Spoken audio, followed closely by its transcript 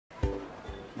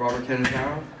Robert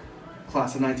Canizaro,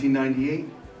 class of 1998.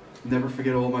 Never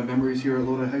forget all my memories here at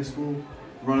Lodi High School,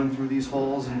 running through these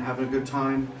halls and having a good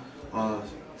time.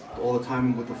 All the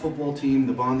time with the football team,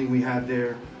 the bonding we had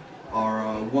there,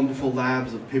 our wonderful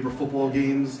labs of paper football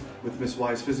games with Miss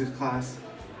Y's physics class.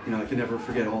 You know, I can never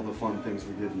forget all the fun things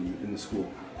we did in the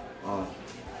school.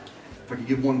 If I could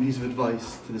give one piece of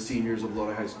advice to the seniors of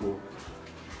Lodi High School,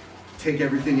 take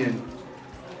everything in,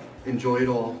 enjoy it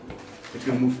all. It's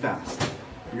going to move fast.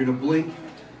 You're going to blink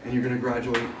and you're going to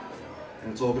graduate,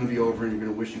 and it's all going to be over, and you're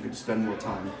going to wish you could spend more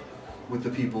time with the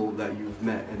people that you've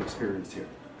met and experienced here.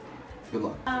 Good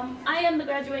luck. I am the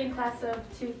graduating class of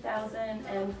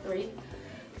 2003,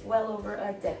 well over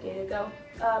a decade ago.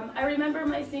 I remember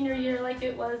my senior year like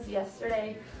it was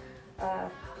yesterday,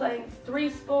 playing 3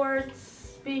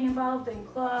 sports, being involved in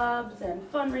clubs and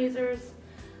fundraisers.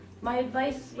 My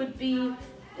advice would be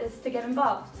is to get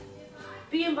involved.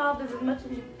 Be involved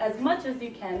as much as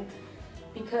you can,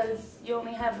 because you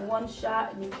only have one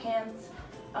shot and you can't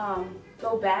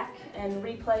go back and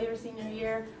replay your senior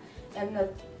year. And the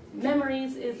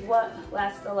memories is what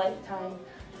lasts a lifetime.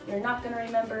 You're not going to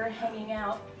remember hanging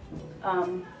out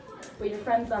with your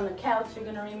friends on the couch. You're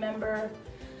going to remember,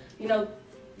 you know,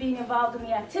 being involved in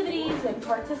the activities and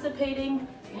participating.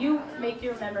 You make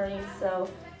your memories, so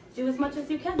do as much as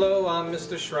you can. Hello, I'm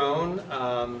Mr. Schroen.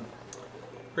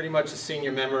 Pretty much a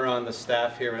senior member on the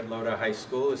staff here at Lodi High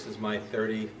School. This is my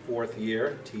 34th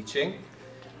year teaching.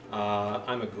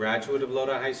 I'm a graduate of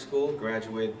Lodi High School,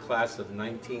 graduated class of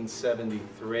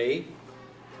 1973.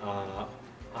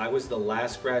 I was the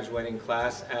last graduating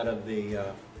class out of the,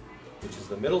 which is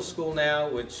the middle school now,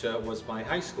 which was my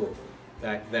high school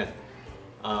back then.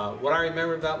 What I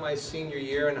remember about my senior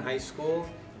year in high school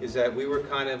is that we were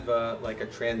kind of like a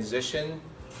transition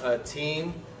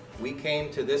team. We came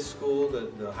to this school,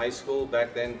 the high school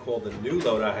back then called the New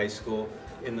Lodi High School,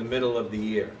 in the middle of the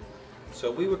year. So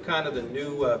we were kind of the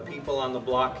new people on the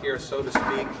block here, so to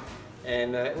speak,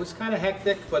 and it was kind of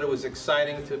hectic, but it was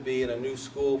exciting to be in a new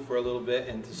school for a little bit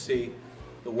and to see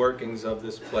the workings of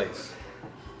this place.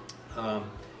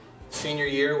 Senior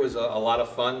year was a lot of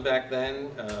fun back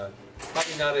then,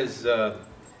 probably not as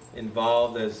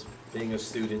involved as being a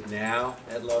student now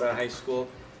at Lodi High School.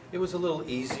 It was a little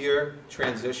easier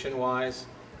transition-wise,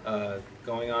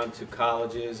 going on to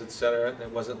colleges, etc.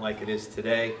 It wasn't like it is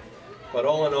today. But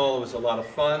all in all, it was a lot of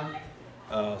fun.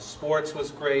 Sports was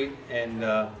great, and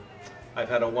I've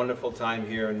had a wonderful time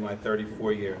here in my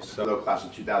 34 years. So, class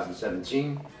of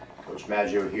 2017, Coach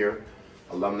Maggio here,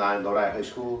 alumni in Lodi High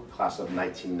School, class of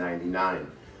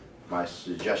 1999. My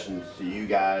suggestion to you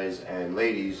guys and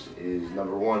ladies is,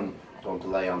 number one, don't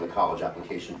delay on the college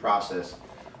application process.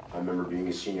 I remember being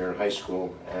a senior in high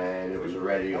school, and it was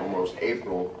already almost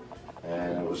April,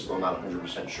 and I was still not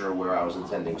 100% sure where I was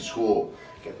attending school.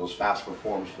 Get those FAFSA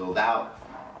forms filled out,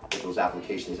 get those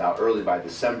applications out early by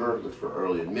December, look for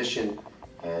early admission,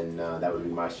 and that would be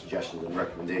my suggestion and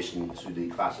recommendation to the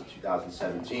class of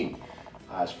 2017.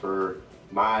 As for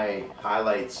my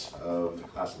highlights of the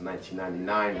class of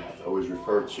 1999, I always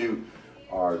refer to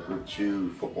our Group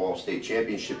 2 football state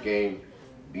championship game,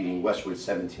 beating Westwood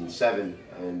 17-7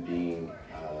 and being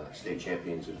state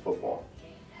champions in football.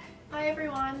 Hi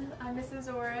everyone, I'm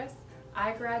Mrs. Orris.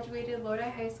 I graduated Lodi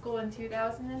High School in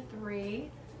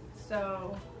 2003,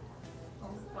 so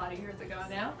a lot of years ago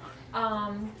now.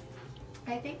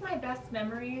 I think my best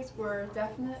memories were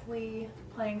definitely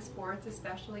playing sports,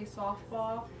 especially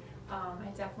softball. I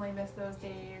definitely miss those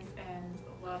days and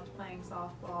loved playing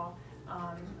softball.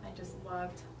 I just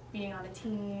loved being on a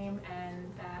team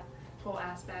and that whole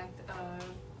aspect of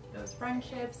those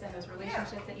friendships and those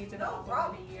relationships that you develop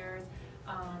over the years.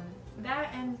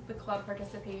 That and the club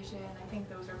participation, I think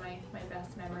those are my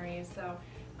best memories. So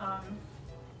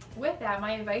with that,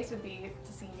 my advice would be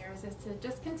to seniors is to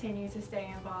just continue to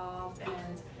stay involved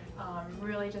and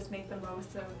really just make the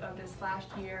most of this last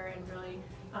year, and really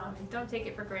don't take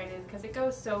it for granted, because it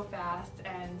goes so fast,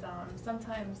 and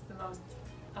sometimes the most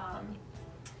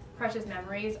precious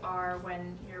memories are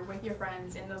when you're with your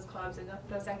friends in those clubs and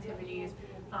those activities,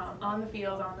 on the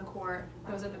field, on the court.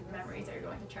 Those are the memories that you're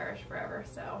going to cherish forever.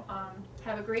 So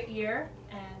have a great year,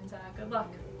 and good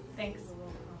luck. Thanks.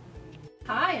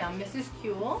 Hi, I'm Mrs.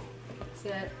 Kuehl.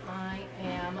 So I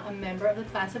am a member of the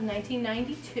class of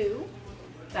 1992.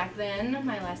 Back then,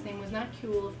 my last name was not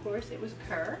Kuehl, of course, it was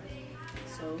Kerr.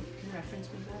 So you can reference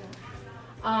me by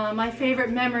that. My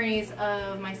favorite memories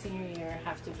of my senior year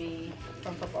have to be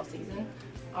from football season.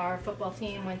 Our football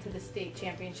team went to the state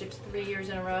championships 3 years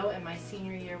in a row, and my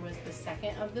senior year was the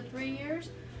second of the 3 years.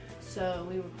 So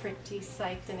we were pretty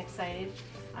psyched and excited.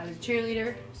 I was a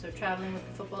cheerleader, so traveling with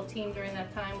the football team during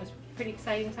that time was a pretty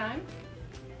exciting time.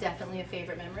 Definitely a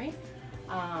favorite memory.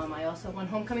 I also won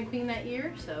homecoming queen that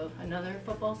year, so another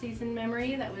football season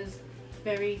memory that was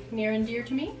very near and dear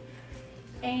to me.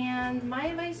 And my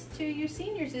advice to you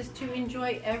seniors is to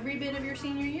enjoy every bit of your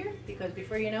senior year, because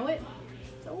before you know it,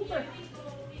 it's over.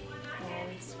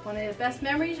 And it's one of the best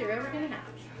memories you're ever going to have.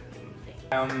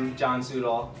 I'm John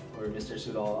Sudol, or Mr.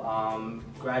 Sudol,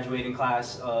 graduating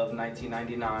class of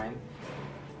 1999.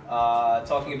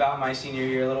 Talking about my senior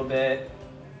year a little bit,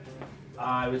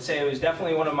 I would say it was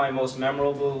definitely one of my most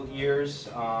memorable years.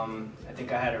 I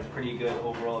think I had a pretty good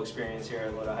overall experience here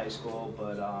at Lodi High School,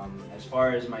 but as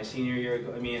far as my senior year,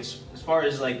 I mean, as far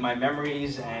as like my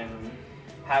memories and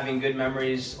having good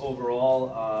memories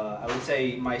overall, I would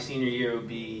say my senior year would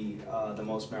be the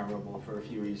most memorable for a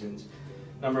few reasons.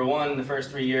 Number one, the first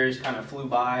 3 years kind of flew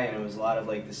by, and it was a lot of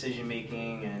like decision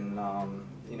making and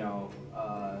you know,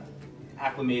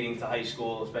 acclimating to high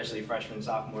school, especially freshman,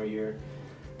 sophomore year.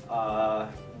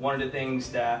 One of the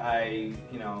things that I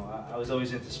was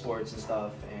always into sports and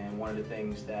stuff, and one of the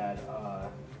things that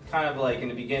kind of like in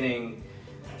the beginning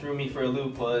threw me for a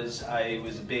loop was I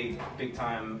was big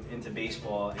time into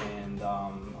baseball, and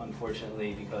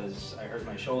unfortunately, because I hurt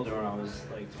my shoulder when I was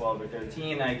like 12 or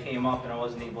 13, I came up and I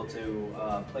wasn't able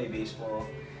to play baseball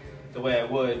the way I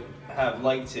would have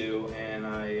liked to, and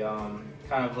I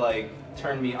kind of like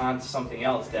turned me on to something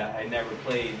else that I never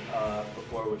played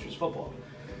before, which was football.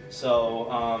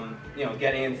 So, you know,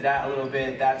 getting into that a little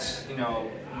bit, that's, you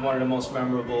know, one of the most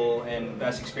memorable and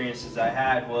best experiences I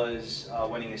had was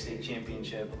winning a state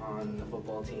championship on the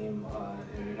football team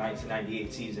in the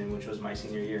 1998 season, which was my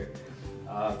senior year.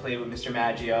 Played with Mr.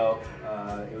 Maggio.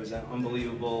 It was an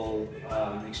unbelievable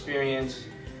experience.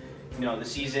 You know, the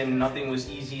season, nothing was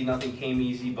easy, nothing came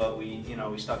easy, but we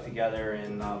stuck together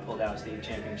and pulled out a state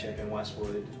championship in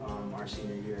Westwood our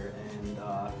senior year.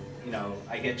 And you know,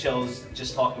 I get chills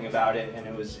just talking about it, and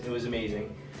it was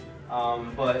amazing.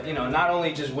 But you know, not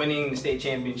only just winning the state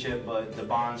championship, but the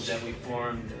bonds that we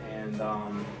formed, and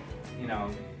you know,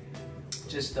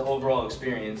 just the overall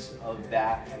experience of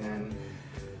that. And then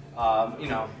you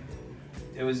know,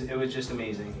 it was just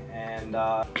amazing. And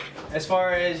as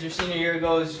far as your senior year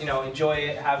goes, you know, enjoy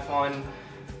it, have fun,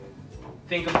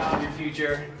 think about your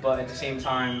future, but at the same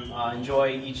time,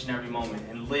 enjoy each and every moment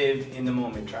and live in the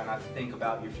moment. Try not to think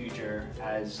about your future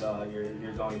as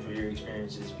you're going through your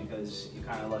experiences, because you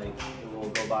kind of like, it will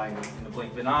go by in the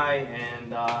blink of an eye,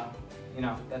 and you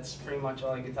know, that's pretty much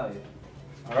all I can tell you.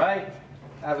 All right,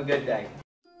 have a good day.